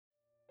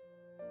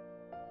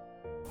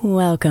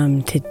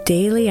Welcome to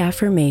Daily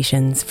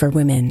Affirmations for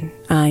Women.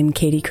 I'm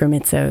Katie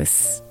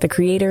Kremitzos, the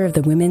creator of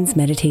the Women's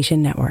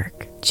Meditation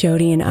Network.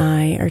 Jody and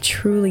I are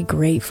truly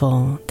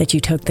grateful that you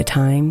took the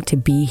time to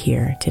be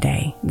here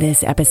today.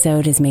 This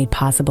episode is made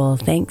possible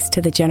thanks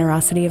to the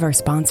generosity of our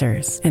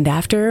sponsors. And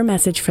after a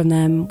message from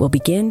them, we'll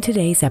begin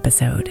today's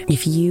episode.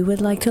 If you would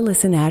like to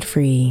listen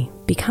ad-free,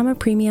 become a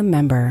premium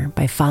member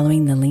by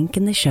following the link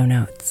in the show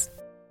notes.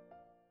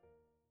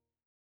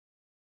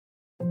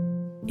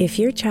 If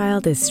your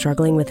child is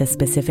struggling with a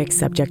specific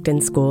subject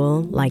in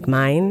school, like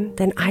mine,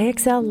 then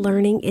IXL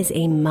learning is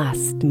a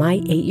must. My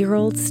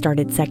 8-year-old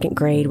started second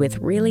grade with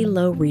really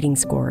low reading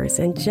scores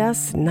and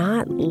just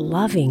not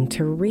loving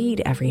to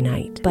read every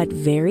night. But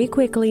very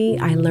quickly,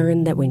 I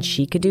learned that when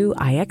she could do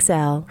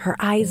IXL, her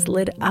eyes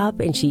lit up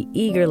and she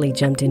eagerly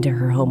jumped into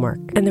her homework.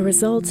 And the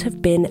results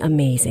have been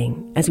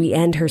amazing. As we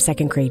end her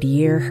second grade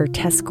year, her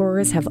test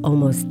scores have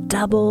almost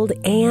doubled,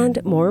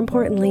 and more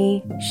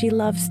importantly, she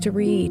loves to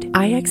read.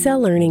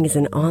 IXL Learning is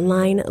an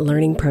online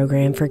learning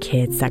program for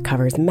kids that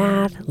covers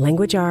math,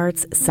 language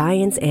arts,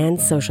 science, and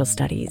social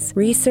studies.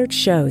 Research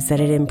shows that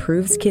it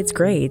improves kids'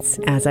 grades,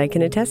 as I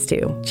can attest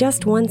to.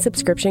 Just one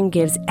subscription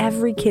gives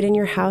every kid in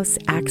your house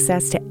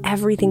access to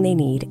everything they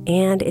need,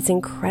 and it's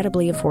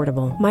incredibly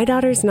affordable. My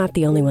daughter's not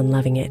the only one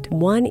loving it.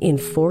 1 in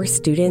 4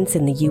 students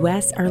in the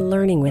U.S. are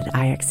learning with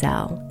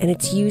IXL, and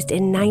it's used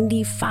in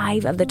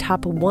 95 of the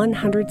top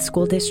 100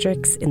 school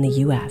districts in the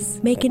U.S.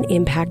 Make an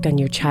impact on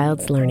your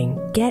child's learning.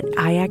 Get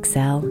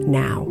IXL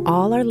now.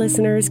 All our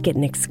listeners get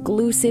an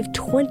exclusive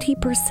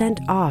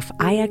 20% off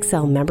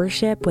IXL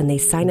membership when they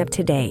sign up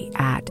today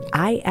at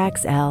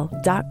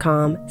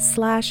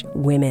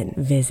IXL.com/women.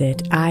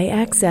 Visit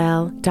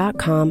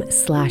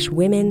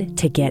IXL.com/women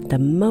to get the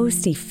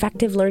most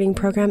effective learning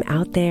program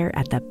out there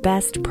at the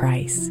best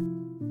price.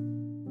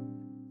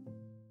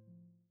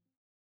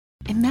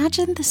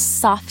 Imagine the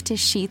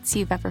softest sheets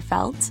you've ever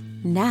felt.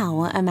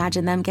 Now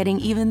imagine them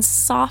getting even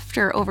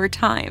softer over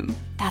time.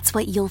 That's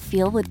what you'll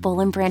feel with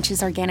Boll &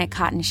 Branch's organic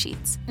cotton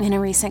sheets. In a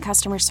recent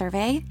customer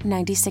survey,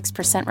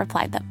 96%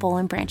 replied that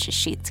Boll & Branch's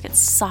sheets get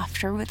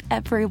softer with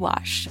every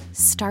wash.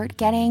 Start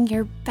getting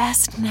your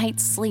best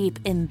night's sleep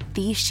in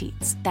these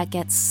sheets that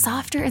get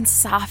softer and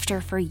softer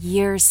for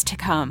years to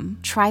come.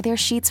 Try their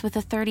sheets with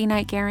a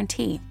 30-night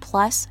guarantee,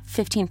 plus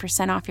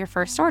 15% off your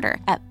first order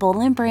at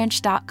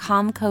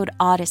bollandbranch.com code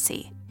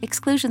Odyssey.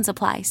 Exclusions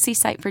apply. See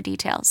site for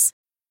details.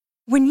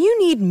 When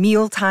you need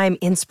mealtime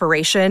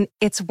inspiration,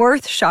 it's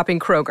worth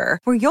shopping Kroger,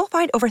 where you'll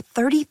find over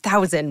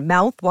 30,000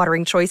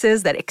 mouth-watering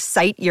choices that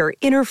excite your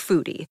inner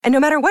foodie. And no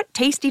matter what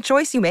tasty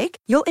choice you make,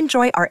 you'll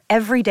enjoy our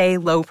everyday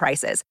low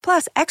prices,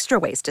 plus extra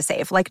ways to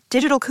save, like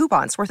digital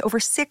coupons worth over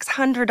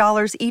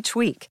 $600 each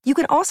week. You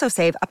can also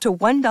save up to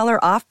 $1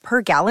 off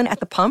per gallon at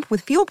the pump with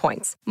fuel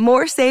points.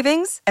 More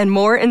savings and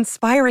more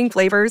inspiring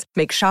flavors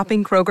make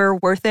shopping Kroger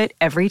worth it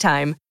every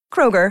time.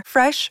 Kroger,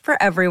 fresh for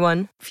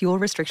everyone. Fuel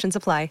restrictions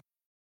apply.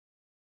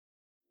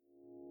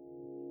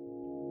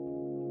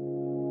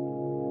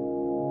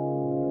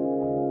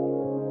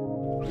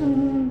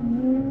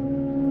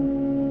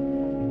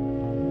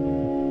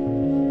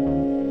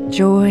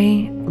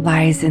 Joy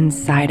lies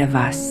inside of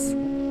us,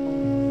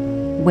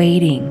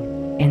 waiting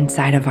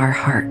inside of our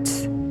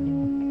hearts.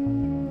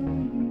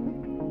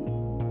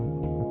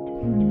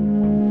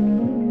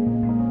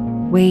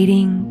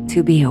 Waiting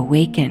to be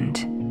awakened,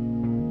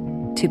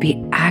 to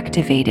be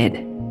activated,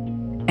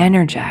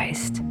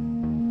 energized,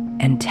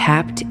 and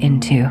tapped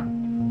into.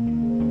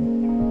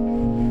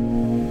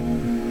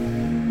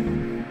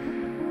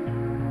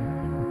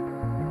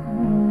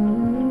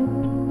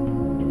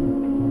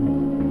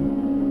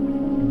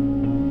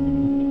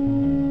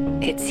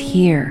 It's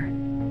here,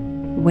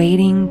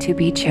 waiting to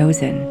be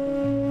chosen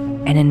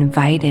and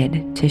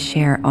invited to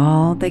share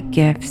all the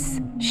gifts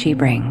she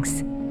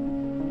brings.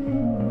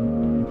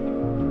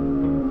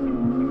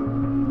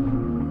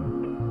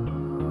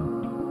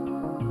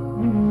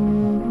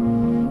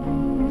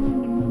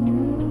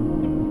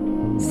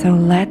 So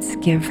let's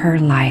give her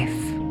life.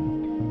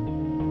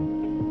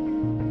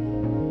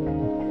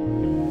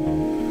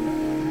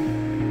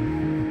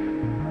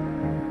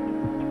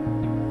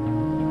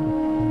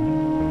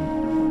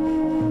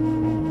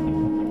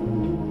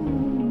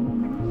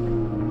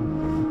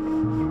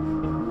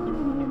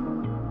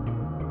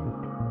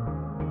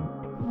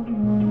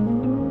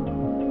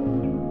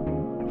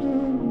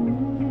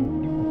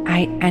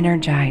 I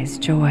energize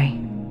joy.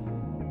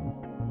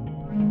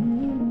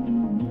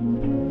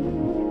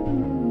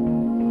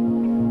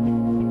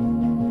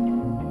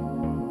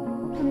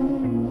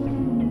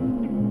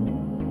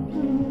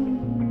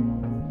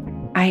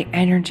 I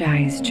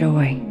energize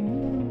joy.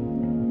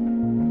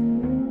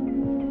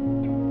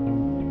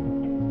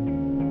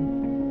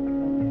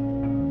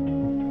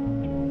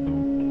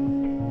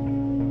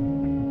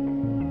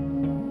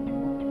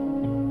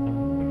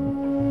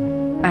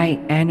 I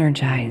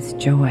energize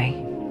joy.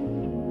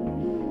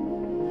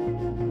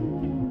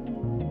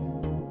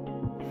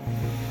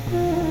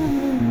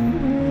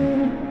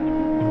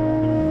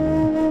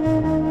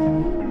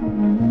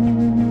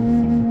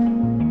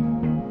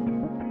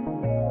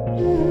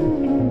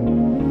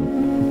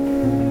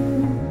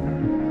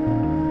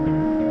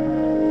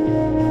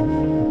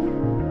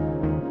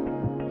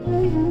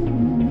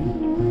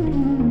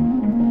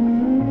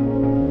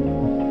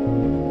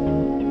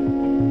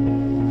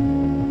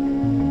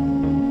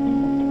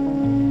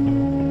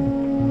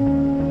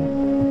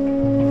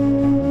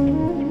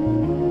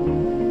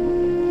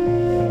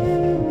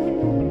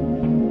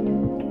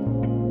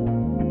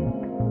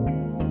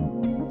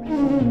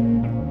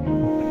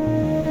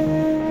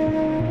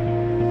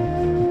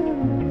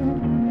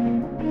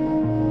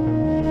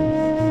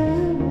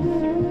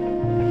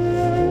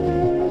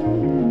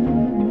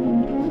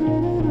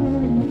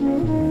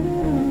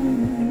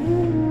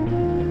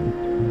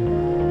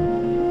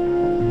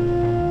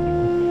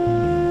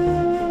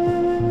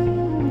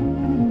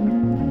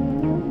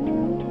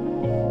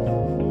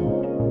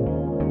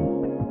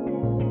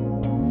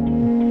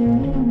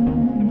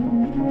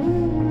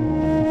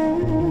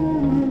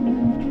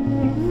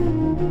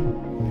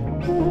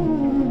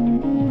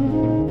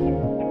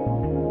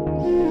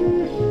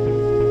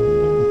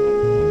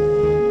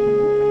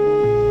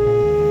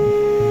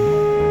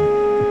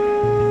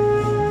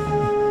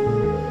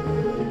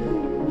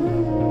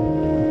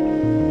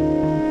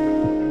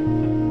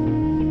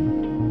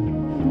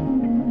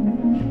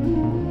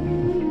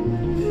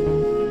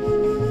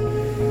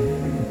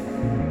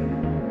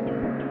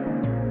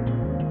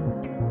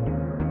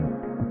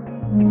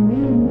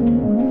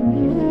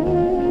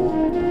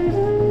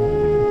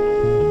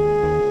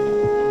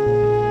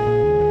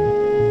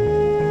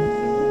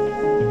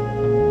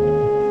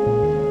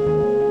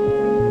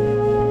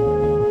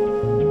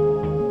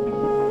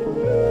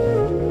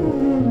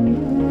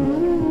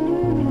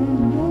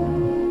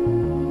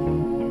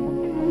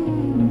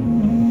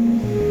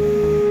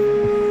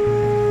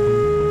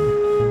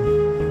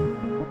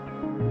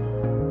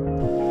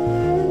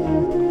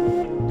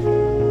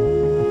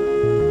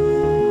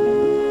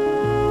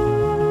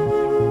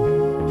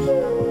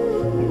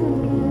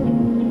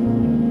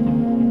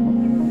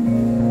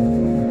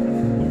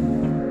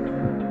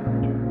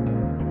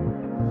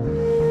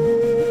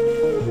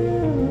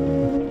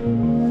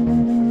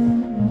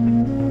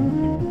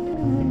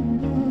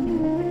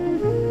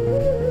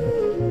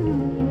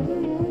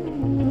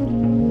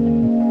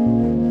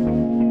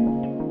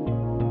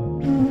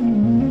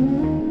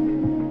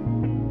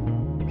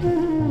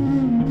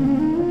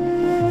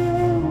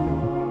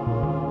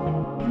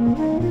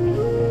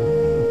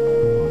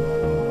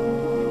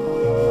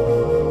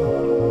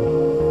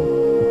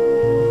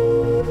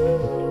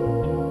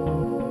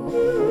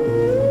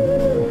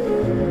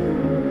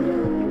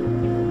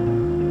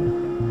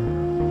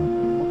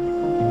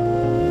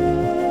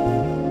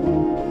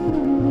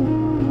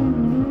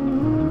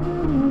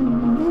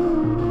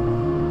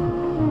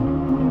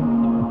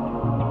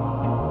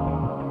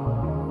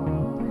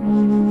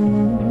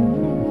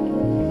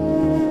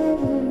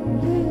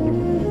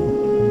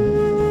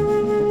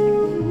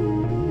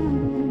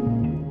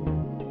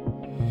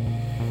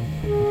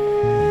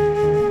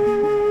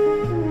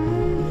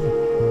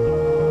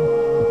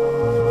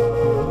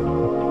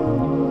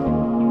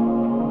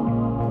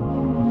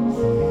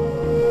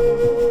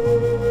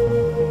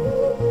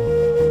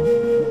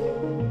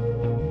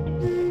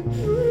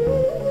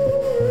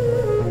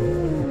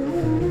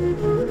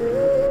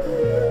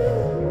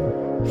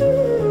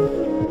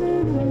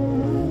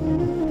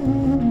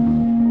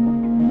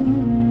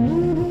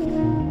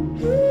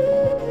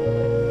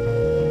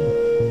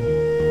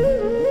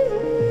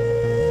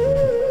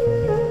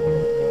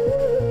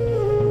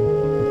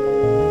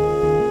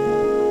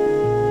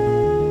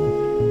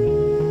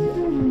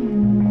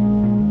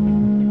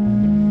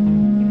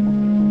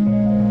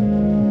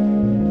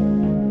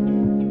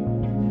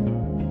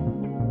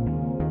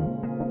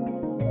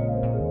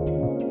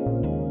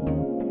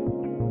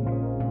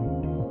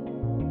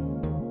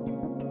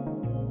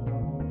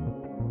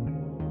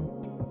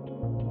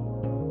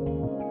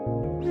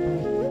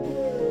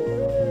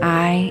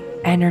 I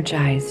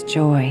energize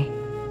joy.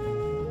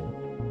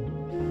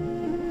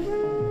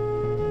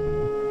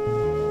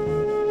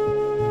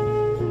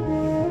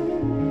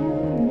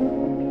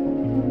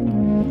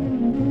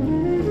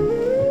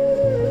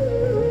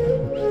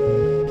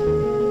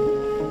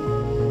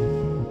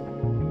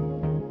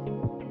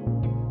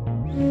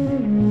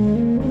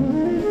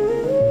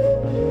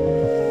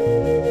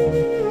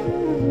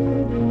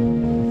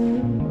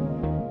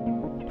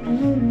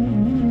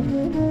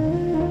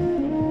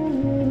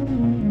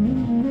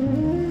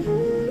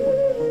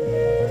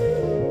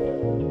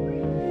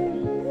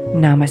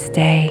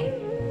 Namaste,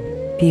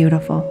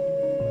 beautiful.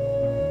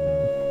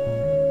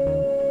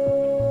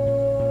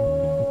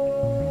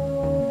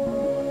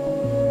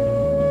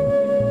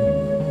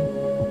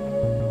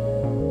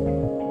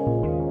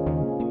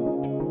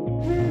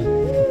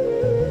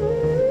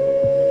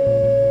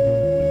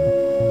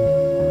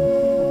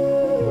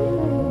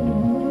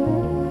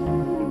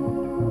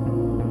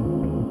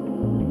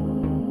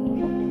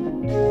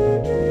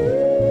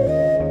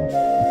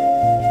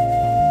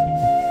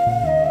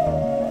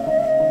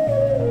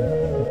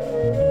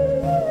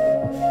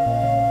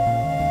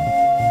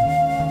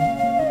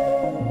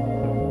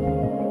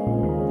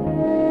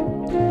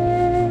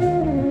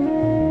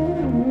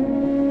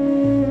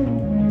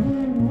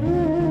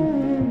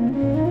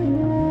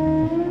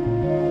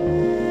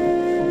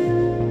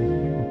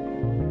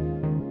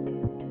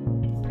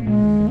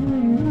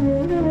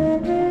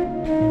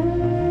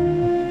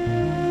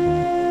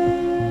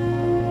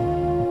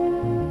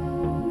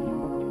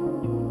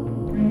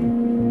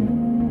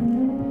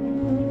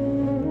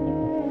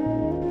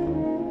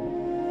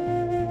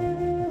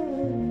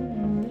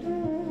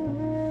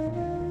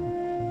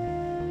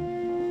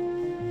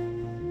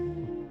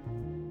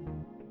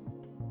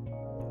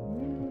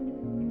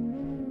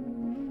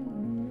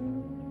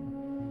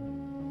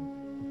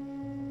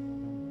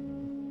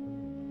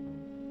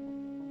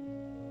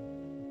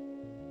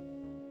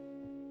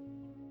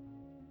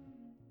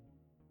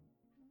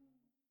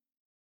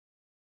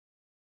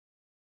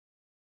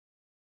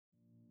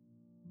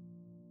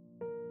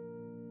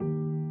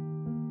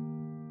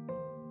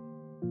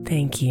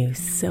 Thank you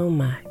so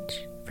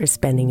much for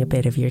spending a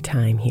bit of your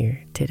time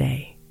here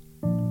today.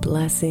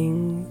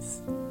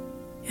 Blessings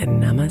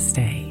and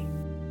namaste.